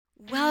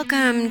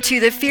Welcome to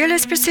the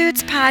Fearless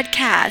Pursuits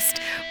podcast,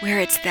 where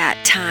it's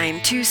that time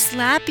to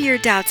slap your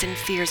doubts and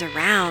fears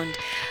around,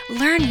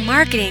 learn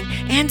marketing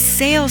and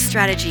sales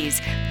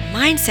strategies,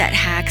 mindset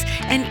hacks,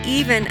 and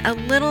even a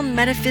little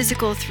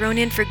metaphysical thrown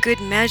in for good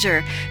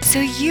measure so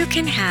you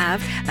can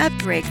have a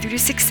breakthrough to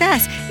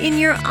success in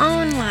your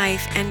own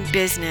life and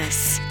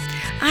business.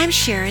 I'm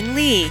Sharon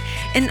Lee,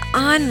 an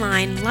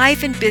online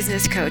life and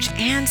business coach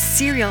and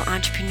serial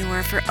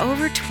entrepreneur for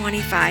over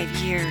 25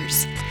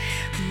 years.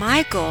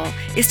 My goal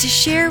is to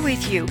share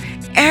with you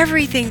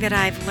everything that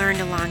I've learned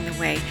along the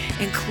way,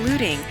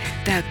 including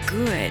the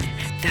good,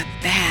 the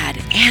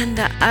bad, and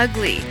the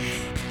ugly.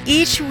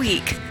 Each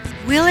week,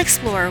 we'll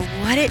explore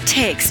what it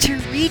takes to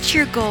reach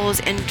your goals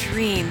and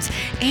dreams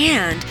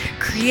and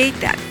create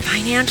that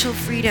financial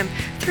freedom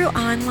through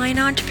online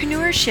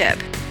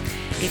entrepreneurship.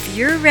 If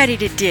you're ready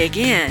to dig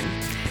in,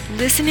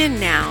 listen in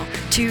now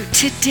to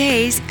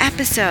today's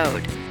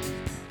episode.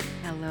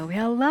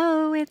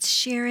 Hello, it's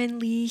Sharon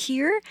Lee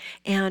here,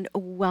 and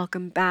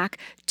welcome back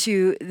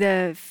to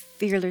the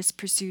Fearless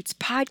Pursuits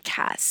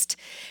podcast.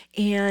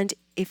 And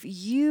if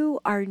you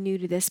are new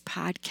to this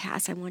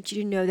podcast, I want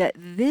you to know that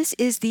this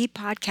is the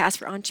podcast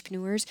for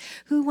entrepreneurs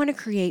who want to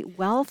create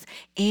wealth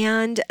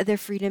and the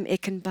freedom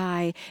it can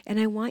buy. And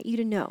I want you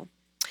to know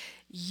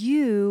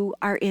you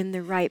are in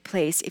the right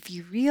place if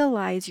you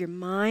realize your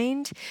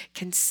mind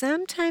can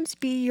sometimes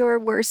be your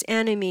worst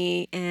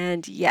enemy,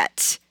 and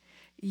yet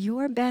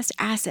your best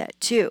asset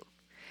too.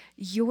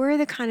 You're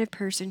the kind of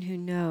person who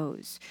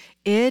knows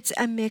it's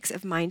a mix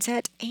of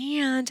mindset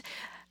and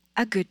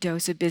a good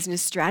dose of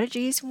business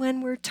strategies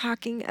when we're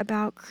talking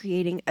about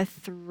creating a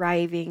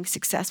thriving,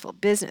 successful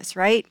business,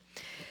 right?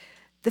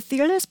 The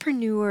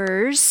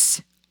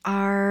fearlesspreneurs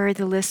are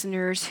the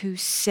listeners who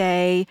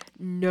say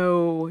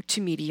no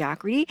to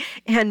mediocrity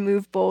and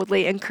move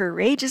boldly and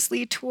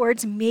courageously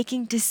towards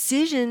making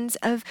decisions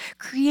of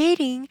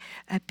creating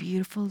a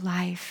beautiful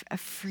life of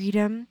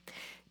freedom,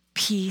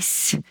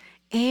 peace,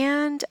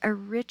 and a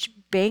rich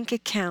bank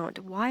account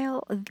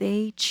while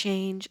they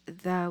change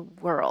the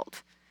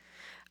world.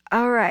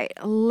 All right,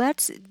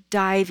 let's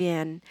dive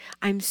in.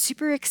 I'm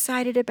super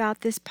excited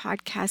about this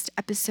podcast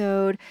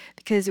episode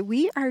because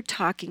we are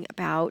talking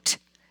about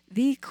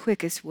the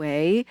quickest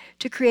way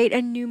to create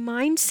a new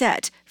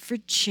mindset for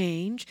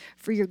change,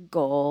 for your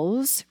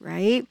goals,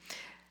 right?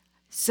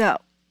 So,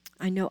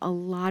 I know a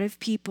lot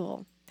of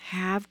people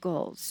have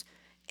goals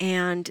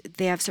and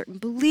they have certain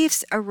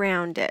beliefs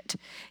around it.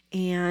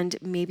 And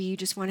maybe you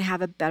just want to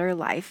have a better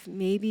life.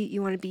 Maybe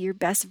you want to be your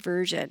best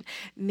version.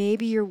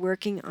 Maybe you're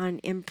working on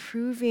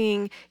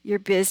improving your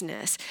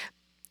business.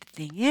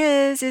 The thing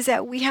is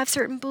that we have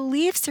certain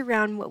beliefs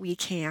around what we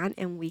can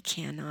and we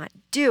cannot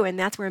do. And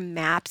that's where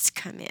MAPS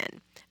come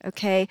in.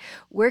 Okay,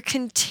 we're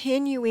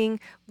continuing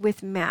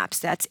with MAPS.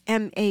 That's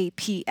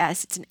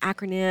MAPS. It's an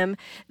acronym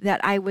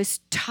that I was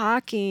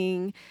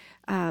talking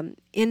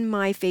in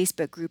my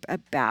Facebook group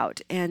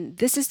about. And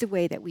this is the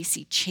way that we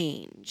see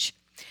change.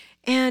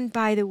 And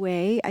by the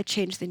way, I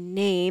changed the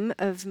name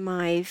of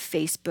my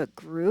Facebook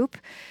group.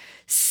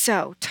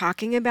 So,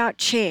 talking about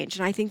change,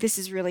 and I think this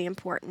is really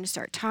important to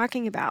start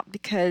talking about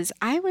because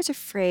I was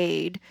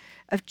afraid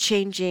of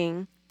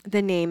changing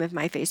the name of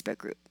my Facebook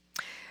group.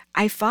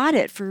 I fought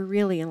it for a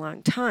really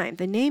long time.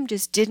 The name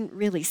just didn't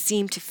really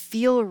seem to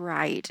feel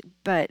right,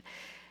 but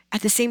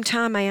at the same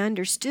time, I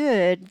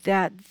understood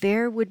that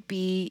there would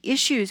be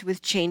issues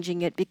with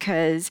changing it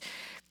because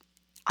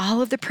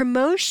all of the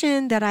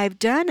promotion that I've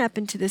done up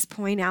until this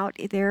point out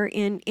there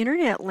in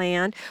internet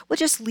land will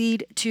just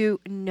lead to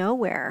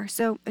nowhere.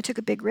 So I took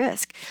a big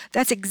risk.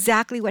 That's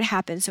exactly what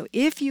happened. So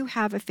if you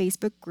have a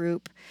Facebook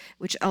group,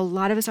 which a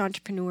lot of us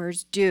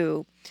entrepreneurs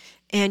do,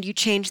 and you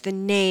change the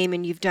name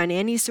and you've done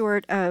any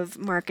sort of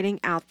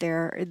marketing out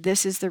there,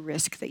 this is the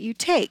risk that you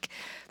take.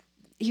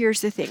 Here's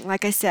the thing.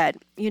 Like I said,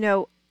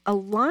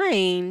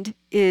 aligned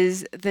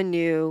is the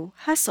new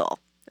hustle.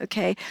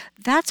 Okay,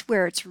 that's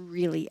where it's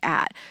really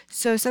at.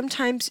 So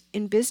sometimes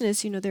in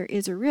business, there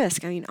is a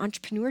risk. I mean,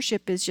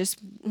 entrepreneurship is just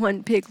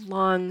one big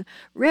long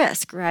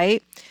risk,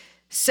 right?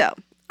 So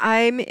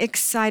I'm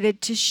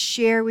excited to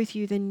share with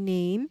you the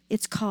name.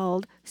 It's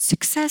called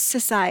Success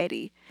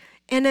Society.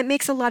 And it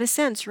makes a lot of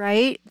sense,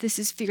 right? This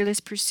is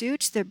Fearless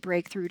Pursuits, the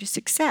breakthrough to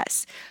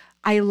success.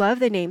 I love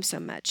the name so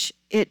much.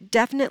 It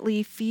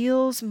definitely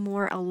feels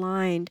more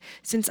aligned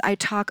since I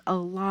talk a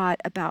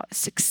lot about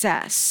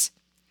success.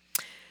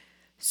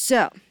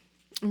 So,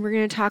 we're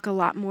going to talk a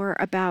lot more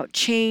about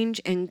change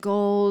and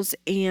goals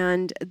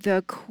and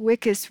the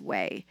quickest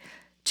way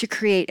to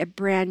create a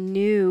brand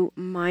new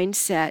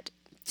mindset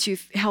to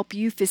help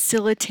you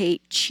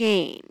facilitate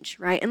change,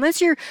 right? Unless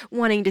you're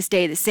wanting to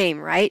stay the same,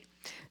 right?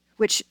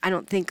 Which I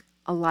don't think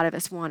a lot of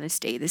us want to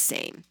stay the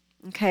same.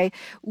 Okay,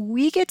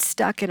 we get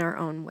stuck in our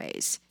own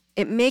ways.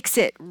 It makes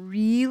it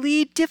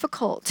really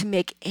difficult to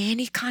make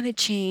any kind of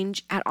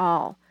change at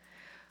all.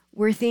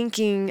 We're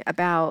thinking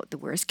about the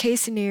worst case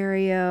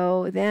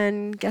scenario,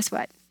 then guess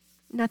what?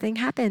 Nothing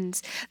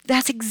happens.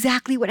 That's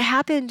exactly what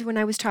happened when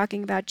I was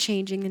talking about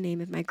changing the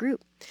name of my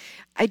group.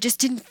 It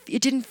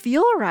didn't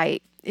feel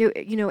right.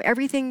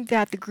 everything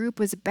that the group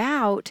was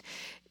about,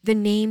 the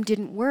name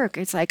didn't work.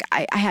 It's like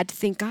I had to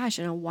think, gosh,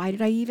 why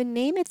did I even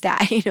name it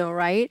that?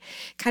 Right?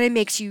 Kind of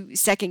makes you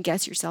second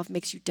guess yourself,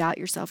 makes you doubt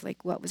yourself,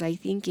 like, what was I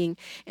thinking?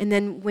 And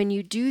then when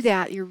you do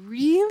that, you're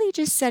really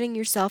just setting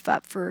yourself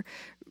up for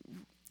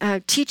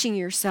teaching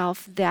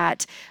yourself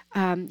that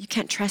you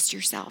can't trust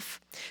yourself.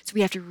 So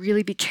we have to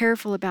really be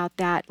careful about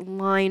that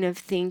line of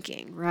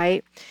thinking,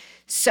 right?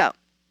 So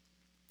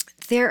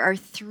there are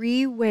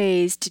 3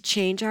 ways to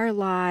change our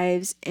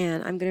lives,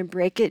 and I'm going to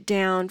break it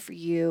down for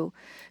you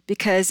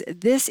because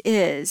this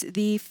is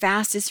the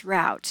fastest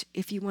route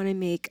if you want to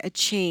make a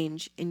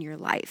change in your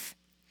life.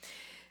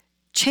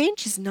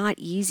 Change is not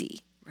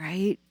easy,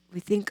 right? We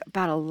think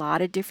about a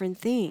lot of different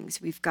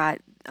things. We've got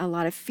a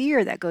lot of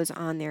fear that goes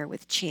on there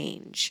with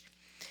change.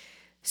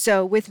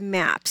 So with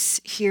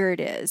MAPS, here it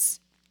is.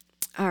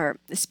 Or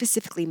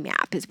specifically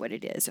MAP is what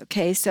it is,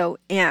 okay? So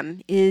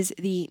M is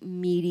the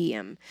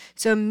medium.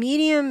 So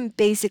medium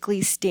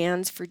basically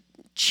stands for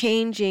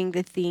changing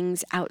the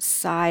things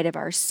outside of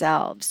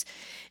ourselves.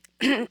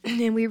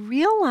 And we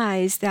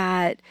realize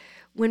that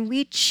when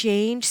we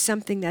change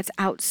something that's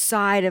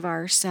outside of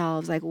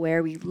ourselves, like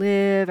where we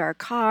live, our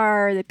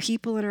car, the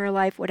people in our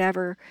life,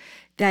 whatever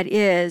that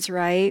is,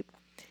 right?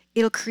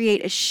 It'll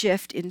create a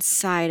shift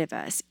inside of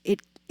us.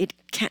 It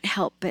can't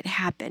help but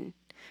happen,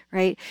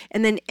 right?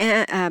 And then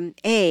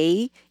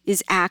A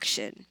is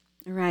action,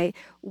 right?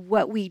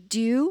 What we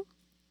do,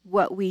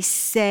 what we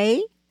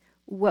say,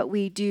 what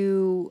we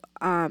do,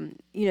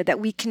 that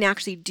we can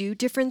actually do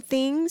different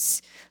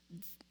things,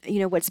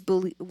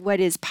 what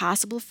is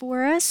possible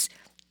for us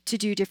to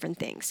do different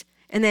things.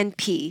 And then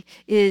P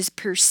is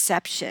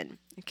perception.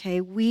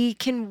 Okay, we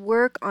can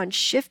work on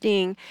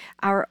shifting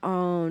our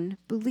own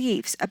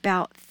beliefs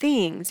about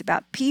things,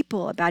 about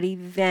people, about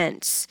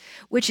events,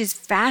 which is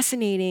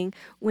fascinating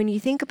when you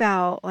think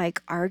about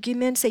like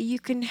arguments that you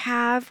can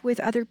have with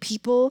other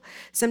people.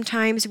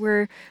 Sometimes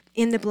we're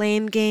in the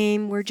blame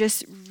game. We're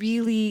just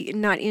really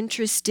not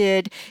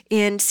interested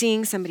in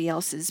seeing somebody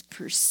else's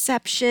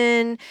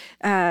perception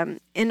and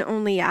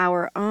only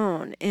our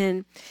own.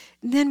 And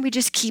then we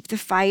just keep the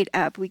fight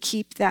up. We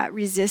keep that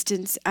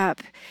resistance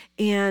up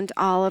and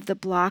all of the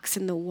blocks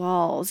and the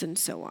walls and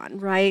so on,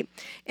 right?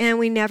 And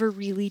we never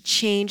really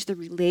change the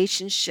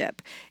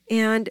relationship.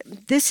 And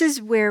this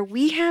is where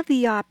we have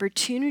the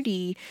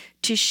opportunity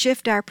to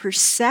shift our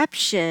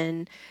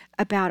perception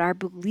about our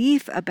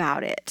belief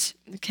about it.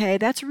 Okay,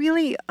 that's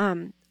really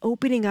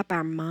opening up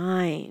our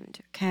mind.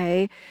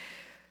 Okay.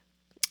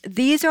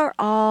 These are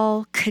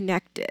all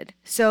connected.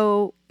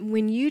 So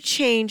when you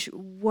change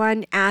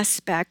one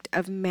aspect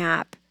of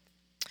MAP,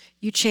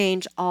 you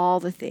change all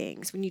the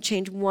things. When you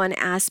change one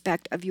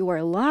aspect of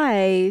your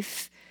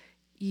life,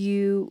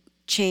 you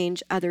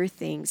change other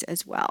things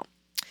as well.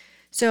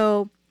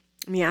 So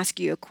let me ask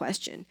you a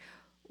question.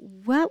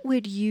 What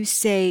would you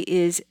say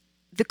is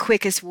the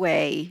quickest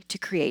way to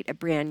create a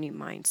brand new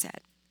mindset?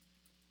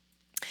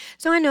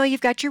 So I know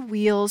you've got your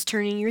wheels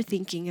turning, you're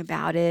thinking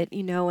about it,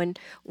 and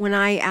when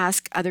I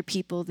ask other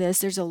people this,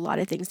 there's a lot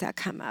of things that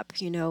come up,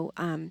 you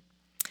can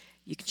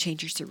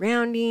change your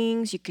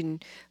surroundings, you can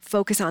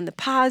focus on the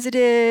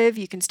positive,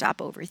 you can stop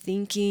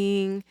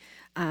overthinking,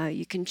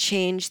 you can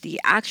change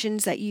the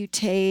actions that you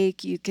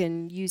take, you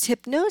can use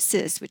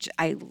hypnosis, which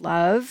I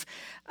love,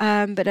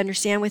 but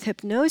understand with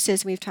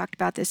hypnosis, and we've talked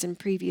about this in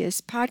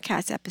previous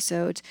podcast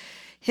episodes,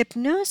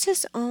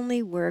 hypnosis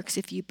only works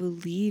if you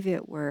believe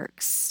it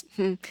works.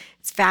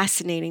 It's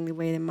fascinating the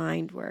way the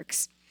mind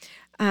works.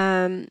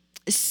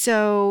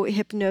 So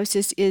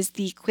hypnosis is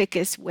the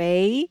quickest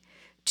way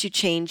to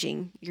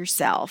changing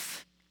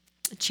yourself,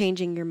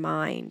 changing your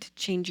mind,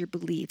 change your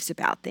beliefs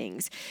about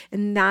things.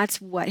 And that's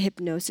what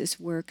hypnosis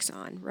works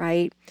on,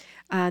 right?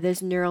 There's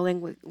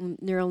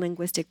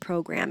neurolinguistic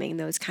programming,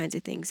 those kinds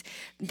of things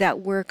that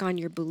work on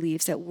your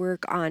beliefs, that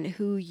work on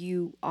who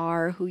you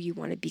are, who you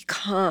want to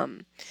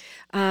become.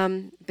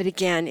 But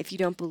again, if you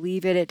don't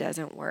believe it, it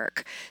doesn't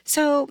work.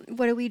 So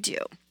what do?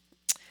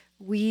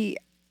 We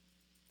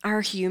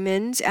are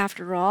humans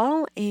after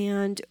all,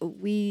 and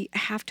we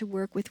have to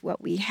work with what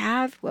we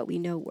have, what we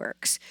know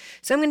works.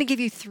 So I'm going to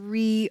give you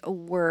 3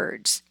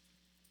 words.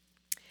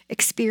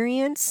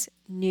 Experience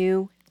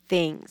new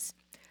things.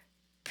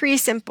 Pretty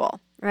simple,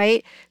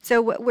 right?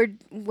 So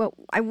what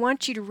I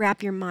want you to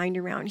wrap your mind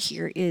around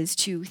here is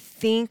to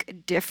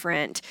think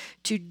different,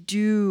 to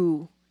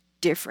do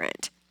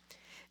different.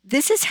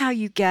 This is how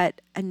you get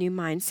a new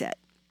mindset.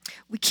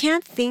 We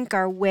can't think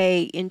our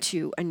way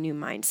into a new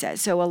mindset.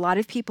 So a lot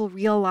of people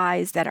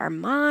realize that our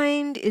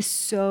mind is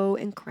so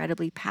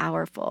incredibly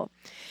powerful,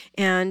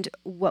 and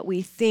what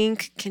we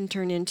think can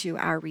turn into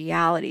our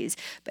realities.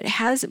 But it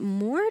has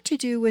more to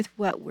do with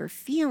what we're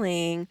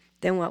feeling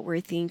than what we're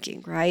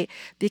thinking, right?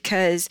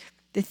 Because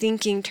the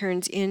thinking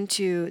turns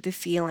into the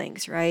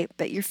feelings, right?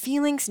 But your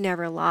feelings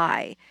never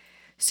lie.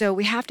 So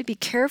we have to be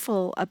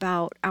careful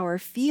about our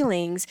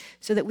feelings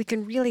so that we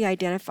can really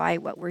identify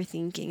what we're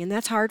thinking. And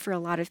that's hard for a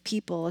lot of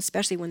people,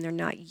 especially when they're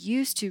not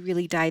used to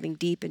really diving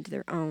deep into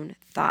their own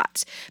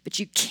thoughts. But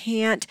you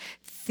can't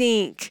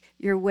think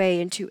your way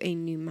into a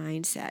new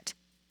mindset.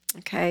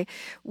 Okay?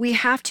 We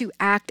have to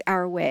act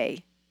our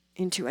way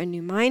into a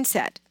new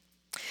mindset.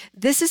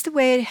 This is the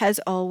way it has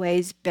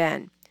always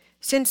been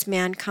since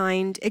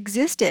mankind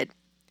existed.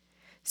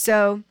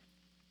 So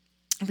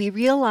we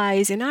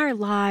realize in our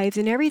lives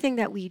and everything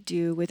that we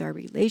do with our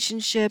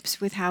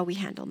relationships, with how we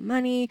handle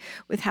money,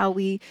 with how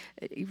we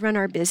run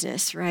our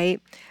business,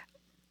 right?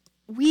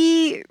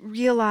 We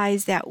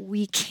realize that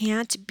we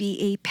can't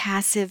be a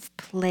passive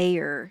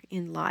player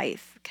in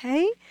life,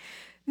 okay?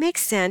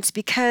 Makes sense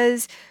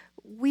because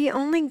we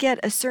only get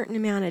a certain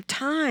amount of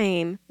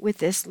time with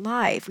this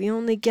life. We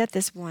only get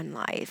this one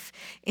life.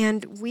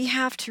 And we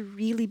have to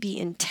really be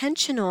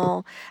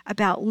intentional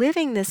about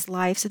living this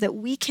life so that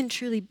we can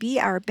truly be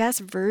our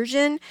best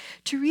version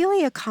to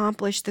really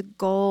accomplish the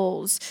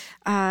goals,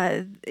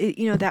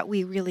 that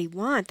we really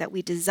want, that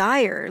we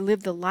desire,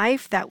 live the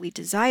life that we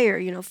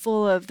desire,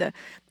 full of the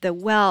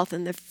wealth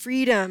and the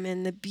freedom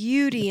and the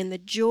beauty and the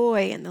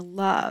joy and the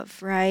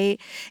love, right?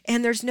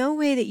 And there's no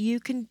way that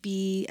you can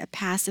be a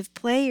passive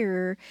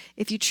player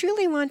if you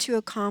truly want to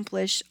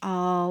accomplish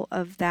all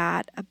of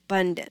that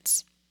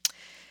abundance.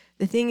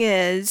 The thing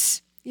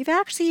is, you've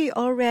actually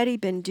already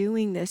been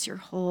doing this your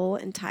whole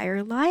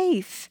entire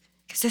life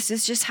because this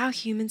is just how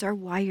humans are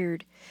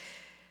wired.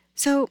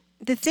 So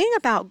the thing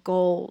about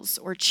goals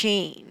or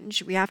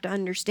change, we have to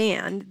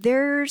understand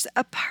there's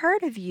a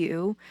part of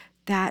you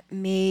that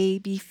may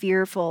be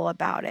fearful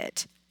about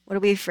it. What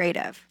are we afraid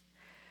of?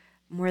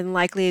 More than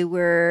likely,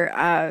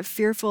 we're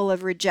fearful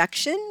of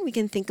rejection. We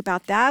can think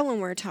about that when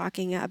we're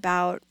talking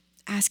about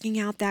asking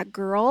out that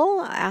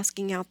girl,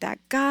 asking out that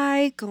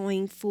guy,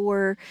 going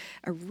for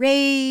a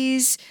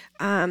raise,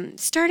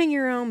 starting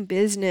your own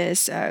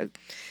business,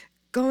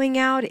 going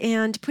out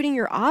and putting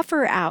your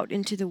offer out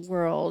into the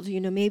world.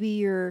 Maybe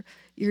you're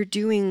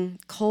doing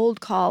cold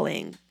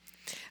calling.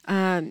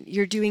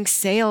 You're doing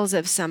sales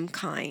of some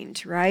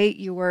kind, right?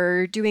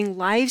 You're doing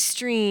live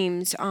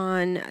streams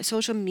on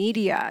social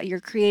media.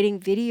 You're creating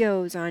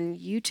videos on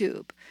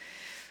YouTube.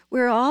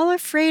 We're all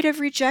afraid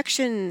of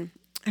rejection,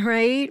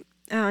 right?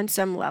 On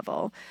some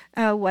level.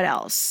 What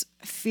else?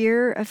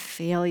 Fear of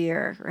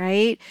failure,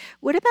 right?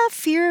 What about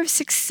fear of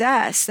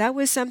success? That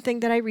was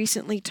something that I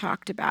recently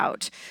talked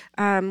about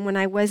when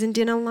I wasn't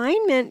in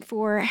alignment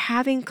for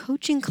having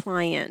coaching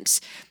clients.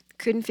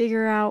 Couldn't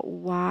figure out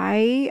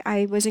why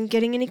I wasn't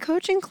getting any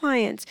coaching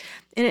clients.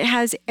 And it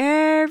has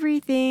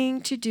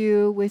everything to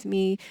do with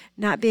me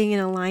not being in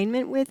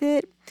alignment with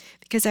it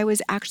because I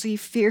was actually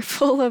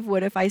fearful of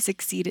what if I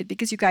succeeded,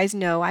 because you guys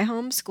know I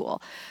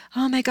homeschool.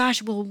 Oh my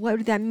gosh, well, what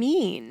would that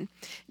mean?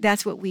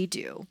 That's what we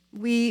do.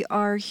 We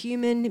are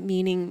human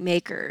meaning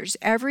makers.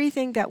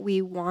 Everything that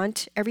we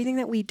want, everything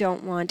that we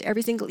don't want,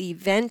 every single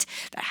event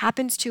that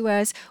happens to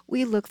us,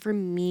 we look for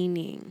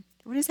meaning.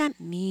 What does that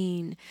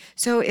mean?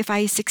 So if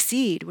I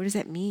succeed, what does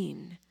that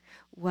mean?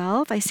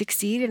 Well, if I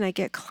succeed and I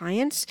get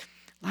clients,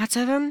 lots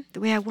of them,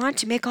 the way I want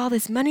to make all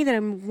this money that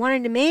I'm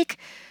wanting to make,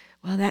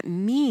 well, that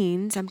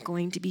means I'm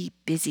going to be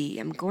busy.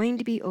 I'm going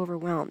to be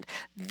overwhelmed.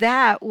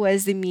 That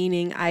was the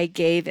meaning I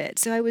gave it.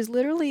 So I was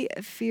literally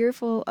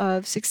fearful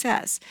of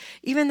success.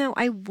 Even though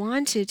I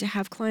wanted to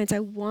have clients, I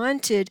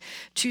wanted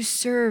to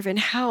serve and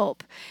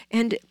help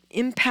and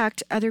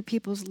impact other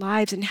people's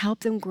lives and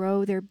help them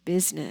grow their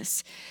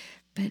business.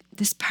 But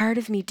this part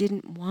of me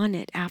didn't want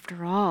it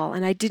after all.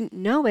 And I didn't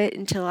know it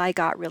until I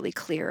got really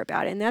clear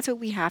about it. And that's what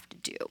we have to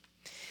do.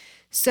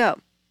 So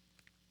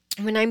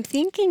when I'm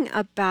thinking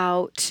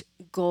about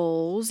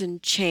goals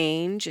and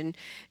change and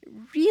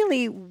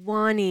really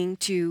wanting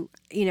to,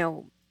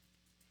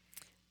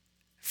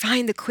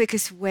 find the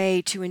quickest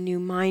way to a new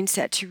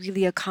mindset to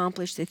really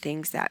accomplish the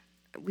things that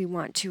we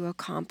want to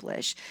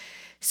accomplish.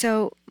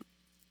 So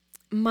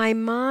my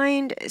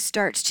mind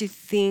starts to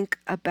think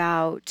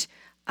about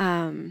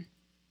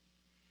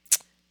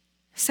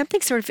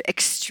something sort of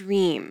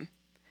extreme.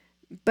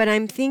 But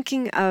I'm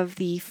thinking of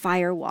the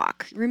fire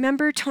walk.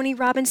 Remember Tony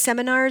Robbins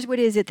seminars? What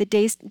is it? The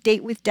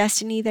Date with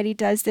Destiny that he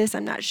does this?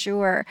 I'm not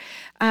sure.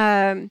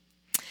 And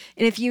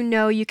if you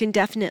know, you can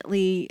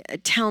definitely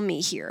tell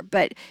me here.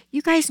 But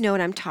you guys know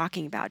what I'm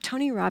talking about.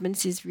 Tony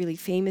Robbins is really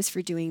famous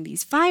for doing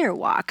these fire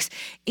walks.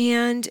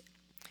 And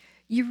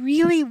you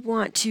really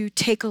want to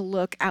take a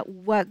look at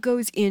what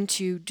goes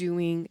into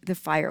doing the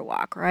fire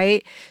walk,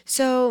 right?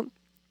 So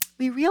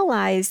we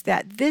realize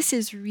that this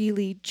is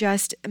really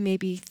just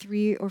maybe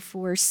 3 or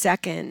 4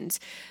 seconds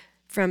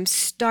from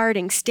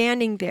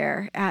standing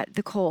there at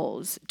the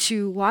coals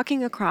to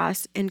walking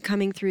across and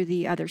coming through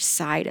the other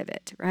side of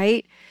it,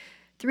 right?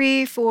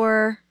 3,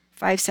 4,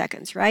 5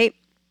 seconds, right?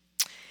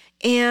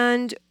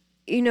 And,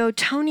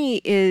 Tony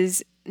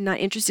is not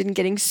interested in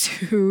getting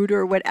sued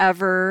or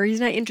whatever. He's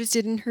not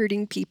interested in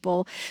hurting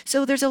people.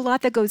 So there's a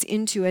lot that goes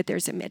into it.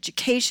 There's some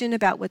education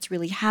about what's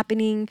really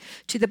happening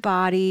to the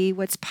body,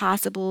 what's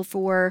possible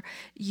for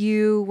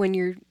you when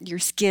your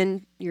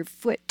skin, your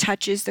foot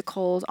touches the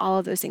coals, all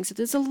of those things. So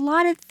there's a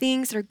lot of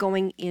things that are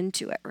going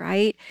into it,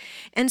 right?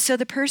 And so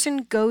the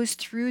person goes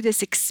through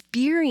this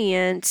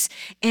experience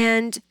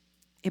and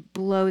it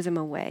blows them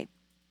away.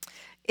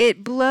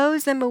 It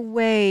blows them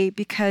away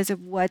because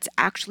of what's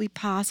actually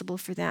possible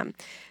for them.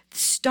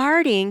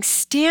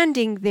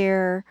 Standing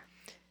there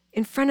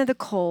in front of the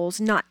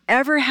coals, not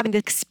ever having to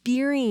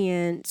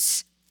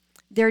experience,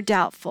 they're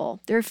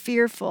doubtful, they're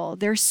fearful,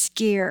 they're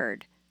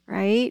scared,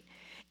 right?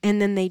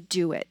 And then they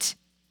do it.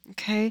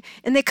 Okay?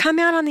 And they come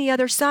out on the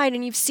other side,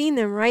 and you've seen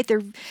them, right?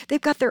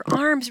 They've got their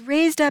arms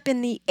raised up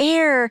in the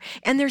air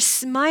and they're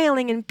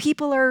smiling, and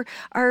people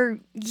are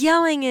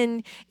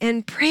yelling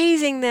and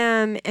praising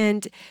them,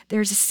 and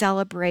there's a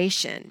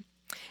celebration.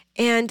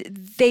 And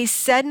they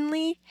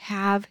suddenly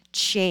have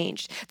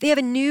changed. They have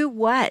a new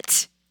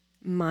what?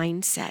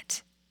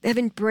 Mindset. They have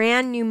a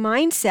brand new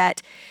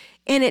mindset,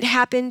 and it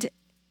happened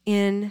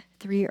in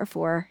 3 or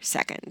 4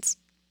 seconds.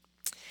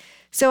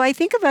 So I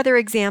think of other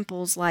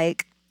examples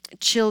like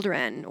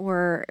children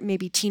or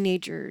maybe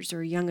teenagers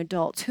or young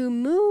adults who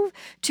move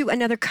to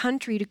another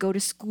country to go to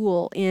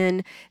school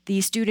in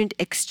the student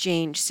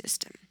exchange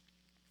system.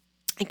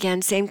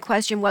 Again, same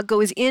question, what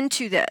goes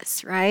into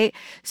this, right?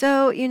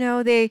 So,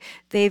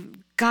 they've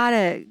got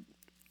to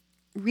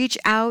reach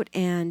out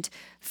and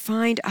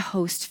find a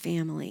host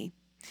family.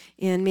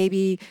 And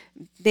maybe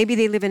they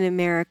live in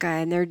America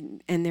and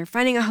they're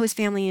finding a host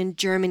family in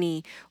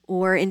Germany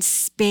or in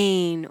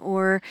Spain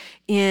or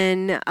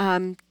in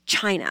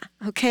China.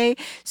 Okay,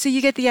 so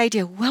you get the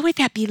idea. What would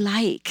that be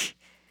like?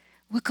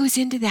 What goes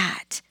into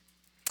that?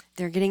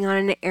 They're getting on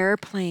an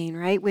airplane,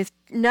 right, with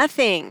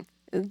nothing,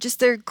 just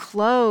their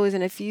clothes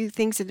and a few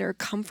things that are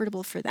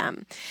comfortable for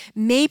them.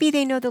 Maybe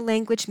they know the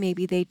language,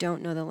 maybe they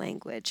don't know the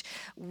language.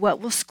 What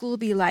will school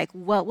be like?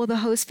 What will the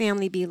host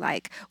family be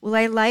like? Will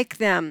I like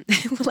them?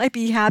 Will I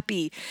be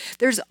happy?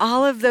 There's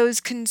all of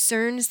those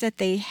concerns that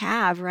they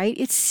have, right?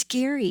 It's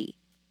scary.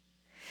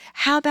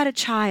 How about a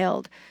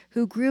child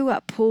who grew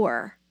up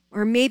poor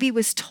or maybe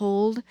was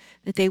told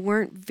that they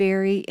weren't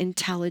very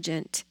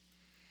intelligent?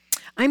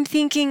 I'm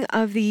thinking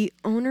of the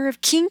owner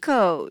of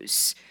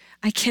Kinko's.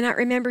 I cannot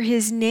remember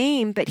his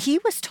name, but he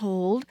was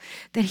told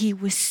that he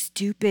was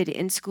stupid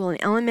in school,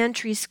 in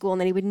elementary school,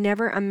 and that he would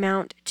never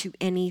amount to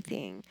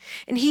anything.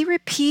 And he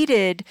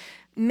repeated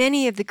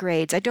many of the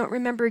grades. I don't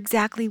remember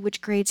exactly which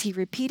grades he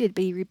repeated,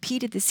 but he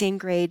repeated the same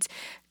grades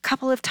a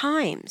couple of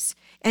times.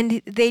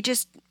 And they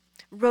just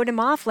wrote him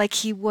off like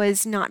he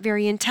was not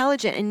very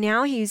intelligent. And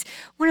now he's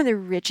one of the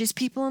richest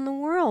people in the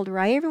world,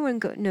 right? Everyone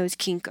knows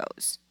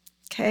Kinko's.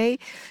 Okay,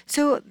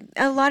 so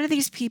a lot of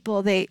these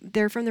people,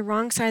 they're from the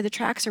wrong side of the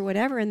tracks or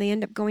whatever, and they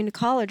end up going to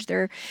college.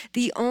 They're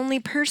the only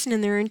person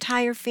in their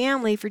entire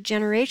family for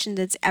generations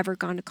that's ever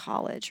gone to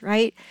college,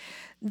 right?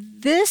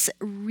 This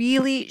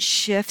really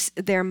shifts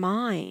their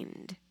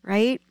mind,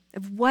 right,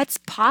 of what's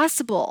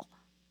possible.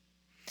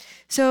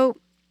 So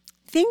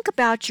think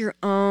about your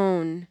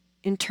own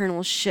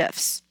internal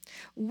shifts.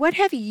 What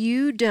have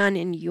you done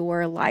in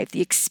your life?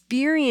 The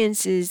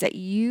experiences that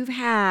you've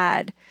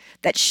had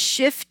that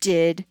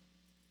shifted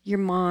your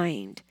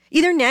mind,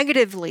 either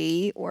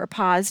negatively or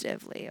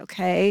positively,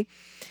 okay?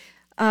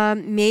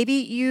 Maybe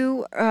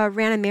you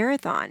ran a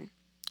marathon.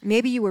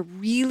 Maybe you were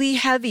really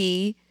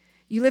heavy.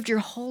 You lived your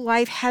whole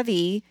life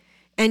heavy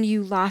and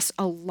you lost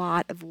a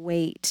lot of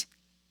weight.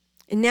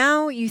 And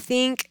now you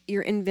think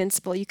you're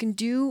invincible. You can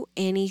do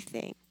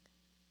anything.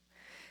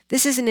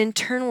 This is an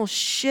internal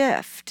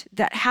shift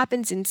that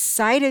happens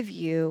inside of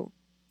you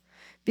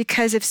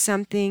because of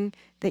something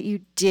that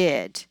you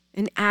did.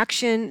 An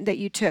action that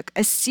you took,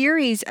 a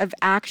series of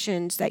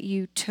actions that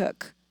you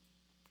took.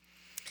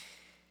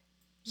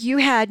 You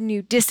had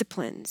new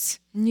disciplines,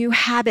 new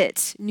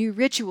habits, new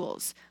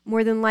rituals,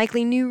 more than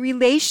likely new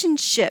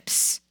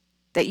relationships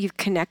that you've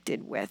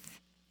connected with,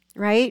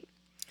 right?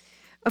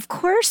 Of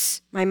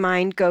course, my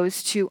mind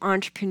goes to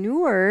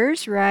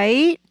entrepreneurs,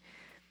 right?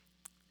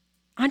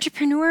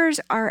 Entrepreneurs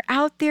are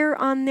out there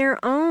on their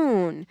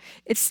own.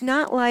 It's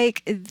not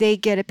like they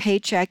get a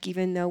paycheck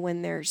even though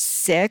when they're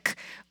sick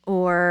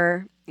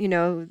or,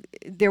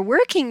 they're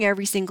working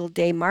every single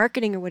day,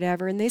 marketing or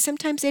whatever, and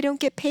sometimes they don't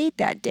get paid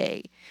that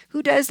day.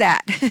 Who does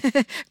that?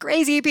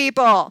 Crazy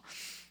people.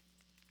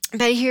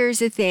 But here's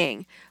the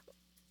thing.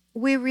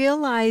 We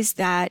realize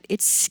that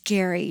it's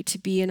scary to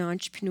be an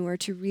entrepreneur,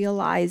 to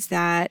realize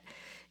that,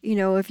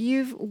 if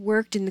you've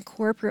worked in the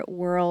corporate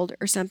world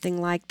or something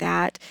like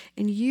that,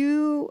 and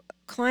you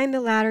climbed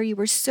the ladder, you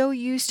were so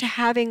used to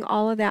having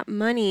all of that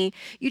money,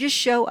 you just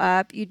show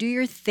up, you do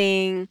your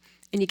thing,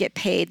 and you get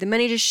paid. The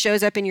money just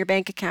shows up in your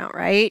bank account,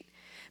 right?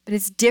 But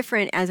it's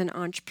different as an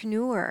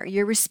entrepreneur.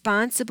 You're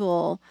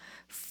responsible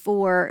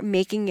for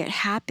making it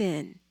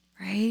happen,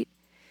 right?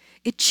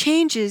 It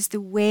changes the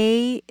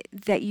way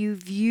that you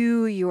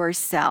view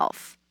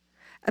yourself,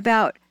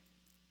 about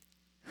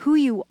who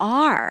you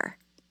are.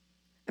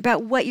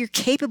 about what you're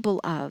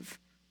capable of.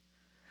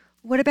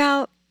 What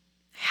about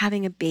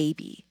having a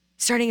baby,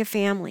 starting a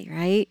family,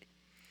 right?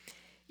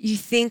 You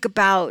think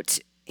about,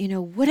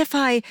 what if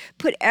I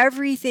put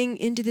everything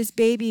into this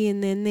baby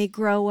and then they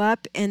grow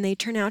up and they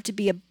turn out to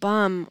be a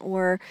bum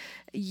or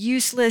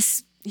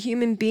useless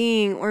human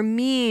being or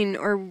mean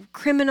or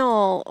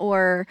criminal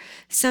or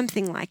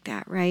something like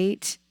that,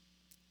 right?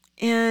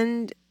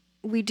 And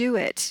we do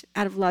it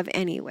out of love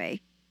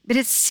anyway. But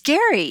it's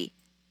scary.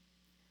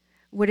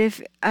 What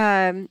if,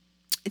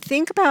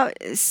 think about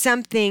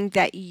something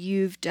that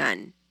you've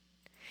done.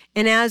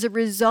 And as a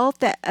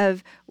result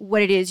of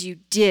what it is you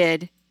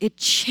did, it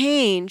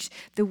changed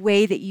the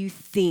way that you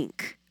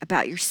think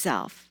about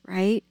yourself,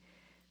 right?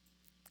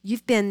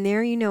 You've been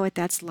there, you know what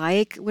that's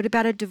like. What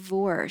about a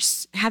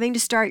divorce? Having to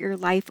start your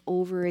life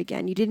over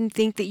again. You didn't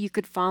think that you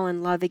could fall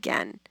in love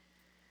again,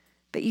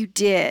 but you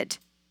did.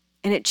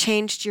 And it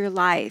changed your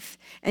life.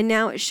 And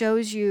now it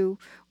shows you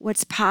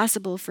what's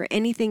possible for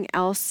anything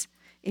else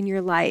in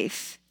your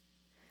life.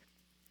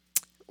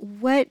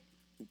 What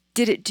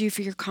did it do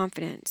for your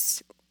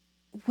confidence?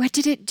 What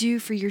did it do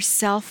for your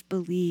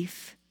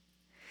self-belief?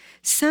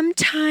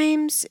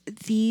 Sometimes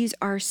these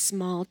are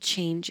small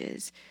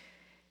changes,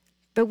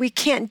 but we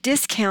can't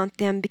discount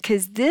them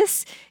because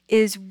this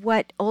is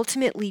what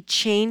ultimately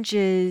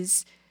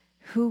changes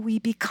who we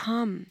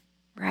become,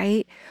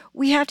 right?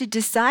 We have to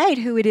decide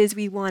who it is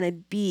we want to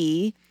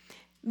be,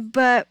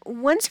 but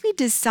once we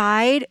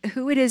decide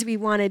who it is we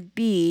want to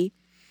be,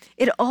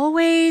 it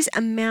always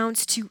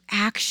amounts to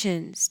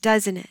actions,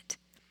 doesn't it?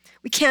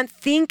 We can't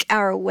think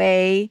our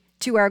way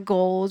to our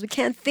goals. We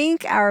can't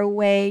think our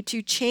way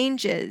to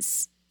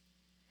changes.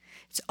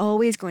 It's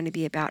always going to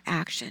be about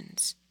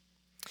actions.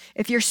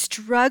 If you're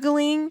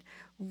struggling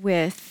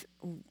with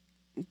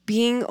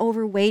being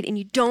overweight and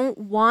you don't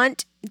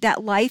want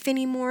that life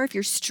anymore, if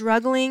you're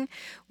struggling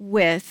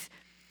with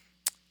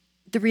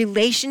the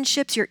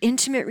relationships, your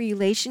intimate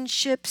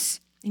relationships,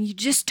 and you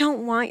just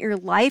don't want your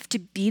life to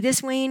be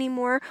this way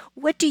anymore,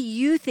 what do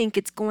you think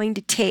it's going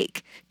to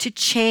take to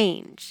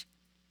change?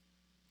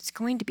 It's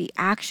going to be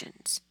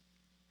actions.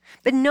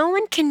 But no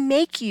one can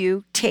make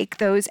you take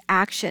those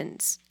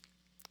actions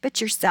but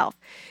yourself.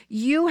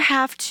 You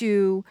have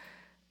to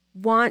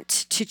want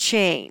to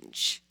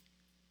change.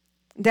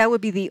 That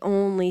would be the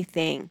only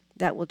thing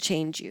that will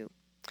change you.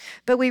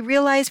 But we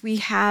realize we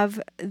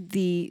have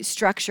the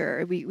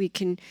structure. We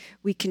can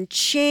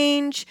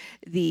change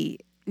the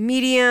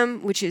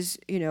medium, which is,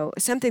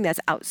 something that's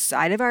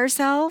outside of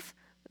ourselves,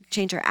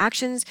 change our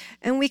actions,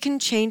 and we can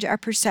change our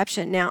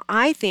perception. Now,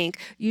 I think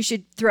you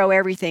should throw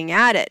everything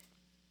at it.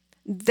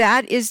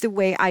 That is the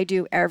way I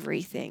do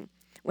everything.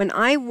 When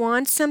I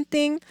want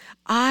something,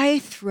 I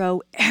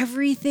throw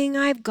everything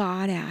I've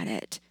got at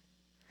it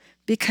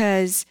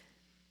because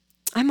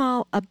I'm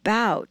all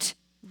about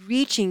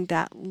reaching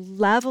that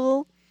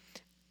level,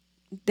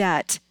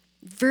 that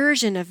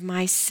version of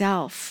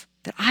myself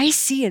that I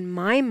see in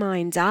my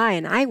mind's eye,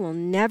 and I will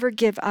never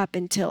give up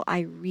until I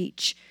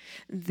reach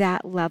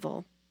that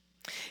level.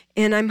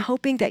 And I'm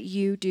hoping that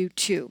you do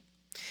too.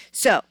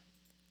 So,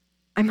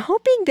 I'm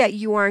hoping that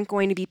you aren't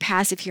going to be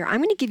passive here. I'm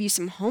going to give you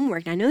some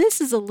homework. Now, I know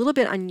this is a little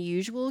bit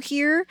unusual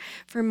here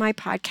for my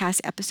podcast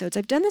episodes.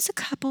 I've done this a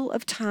couple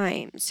of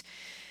times.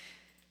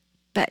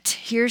 But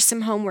here's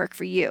some homework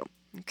for you,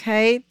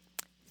 okay?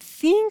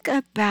 Think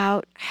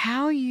about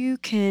how you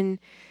can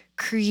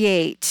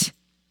create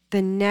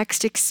the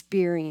next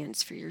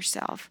experience for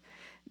yourself.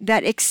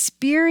 That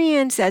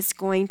experience that's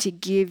going to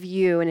give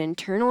you an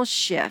internal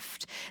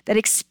shift. That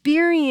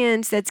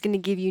experience that's going to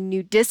give you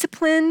new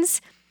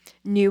disciplines,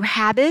 new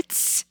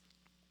habits,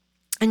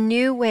 a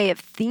new way of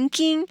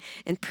thinking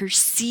and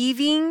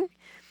perceiving,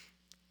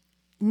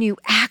 new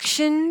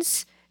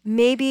actions,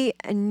 maybe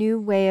a new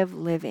way of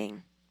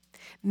living.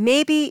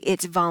 Maybe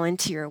it's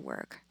volunteer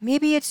work.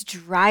 Maybe it's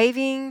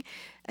driving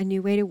a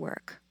new way to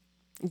work.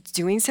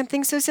 Doing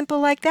something so simple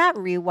like that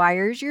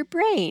rewires your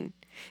brain.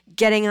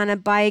 Getting on a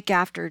bike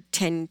after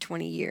 10,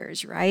 20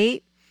 years,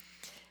 right?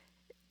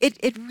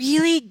 It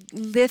really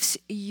lifts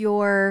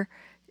your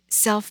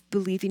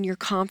self-belief and your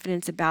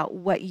confidence about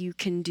what you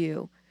can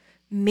do.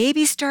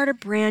 Maybe start a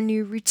brand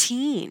new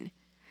routine.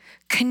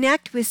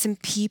 Connect with some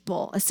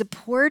people, a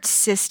support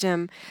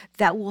system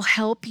that will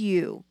help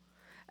you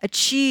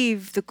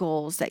achieve the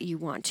goals that you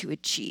want to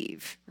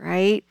achieve,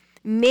 right?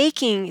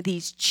 Making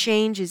these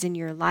changes in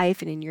your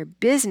life and in your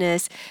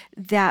business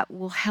that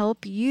will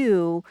help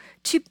you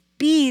to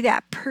be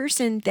that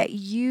person that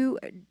you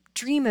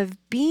dream of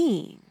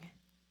being.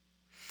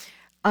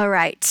 All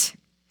right.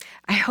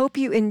 I hope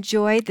you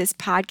enjoyed this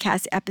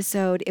podcast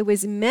episode. It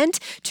was meant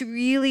to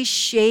really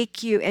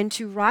shake you and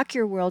to rock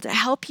your world, to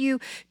help you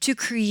to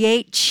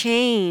create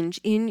change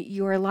in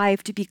your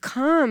life, to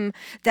become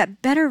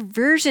that better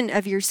version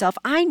of yourself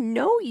I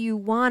know you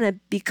want to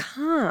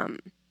become.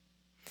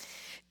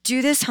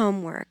 Do this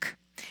homework.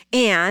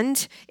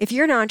 And if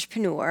you're an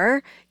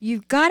entrepreneur,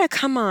 you've got to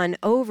come on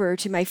over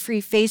to my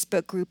free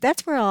Facebook group.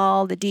 That's where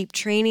all the deep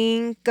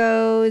training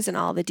goes and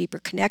all the deeper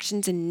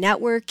connections and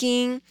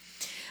networking.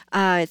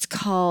 It's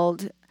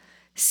called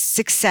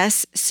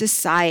Success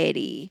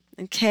Society.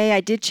 Okay, I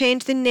did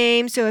change the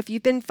name, so if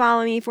you've been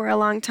following me for a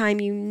long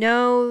time, you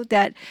know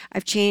that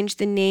I've changed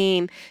the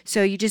name.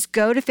 So you just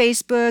go to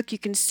Facebook, you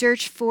can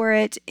search for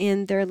it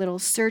in their little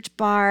search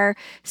bar,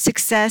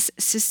 Success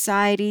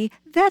Society.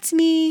 That's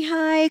me.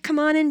 Hi, come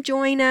on and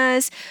join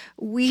us.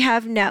 We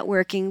have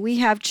networking, we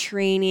have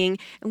training,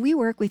 and we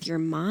work with your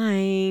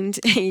mind.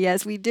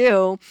 Yes, we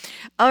do.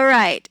 All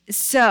right,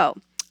 so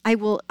I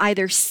will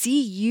either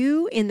see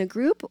you in the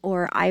group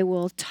or I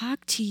will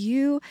talk to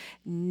you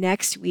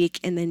next week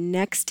in the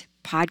next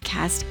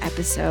podcast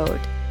episode.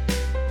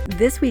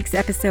 This week's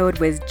episode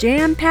was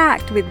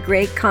jam-packed with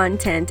great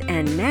content,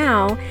 and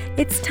now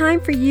it's time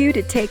for you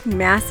to take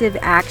massive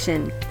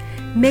action.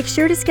 Make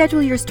sure to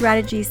schedule your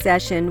strategy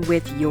session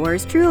with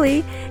yours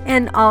truly,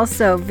 and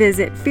also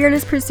visit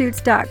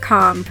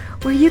fearlesspursuits.com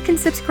where you can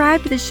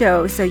subscribe to the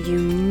show so you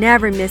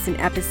never miss an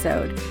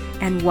episode.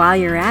 And while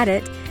you're at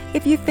it,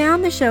 if you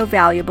found the show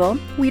valuable,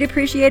 we'd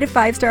appreciate a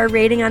 5-star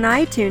rating on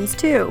iTunes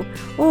too.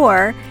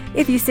 Or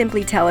if you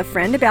simply tell a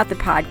friend about the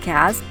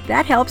podcast,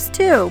 that helps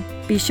too.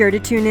 Be sure to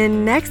tune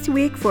in next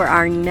week for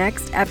our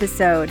next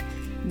episode.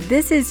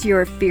 This is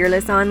your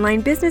fearless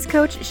online business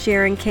coach,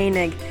 Sharon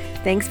Koenig.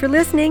 Thanks for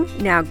listening.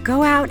 Now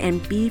go out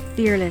and be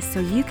fearless so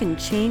you can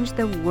change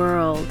the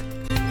world.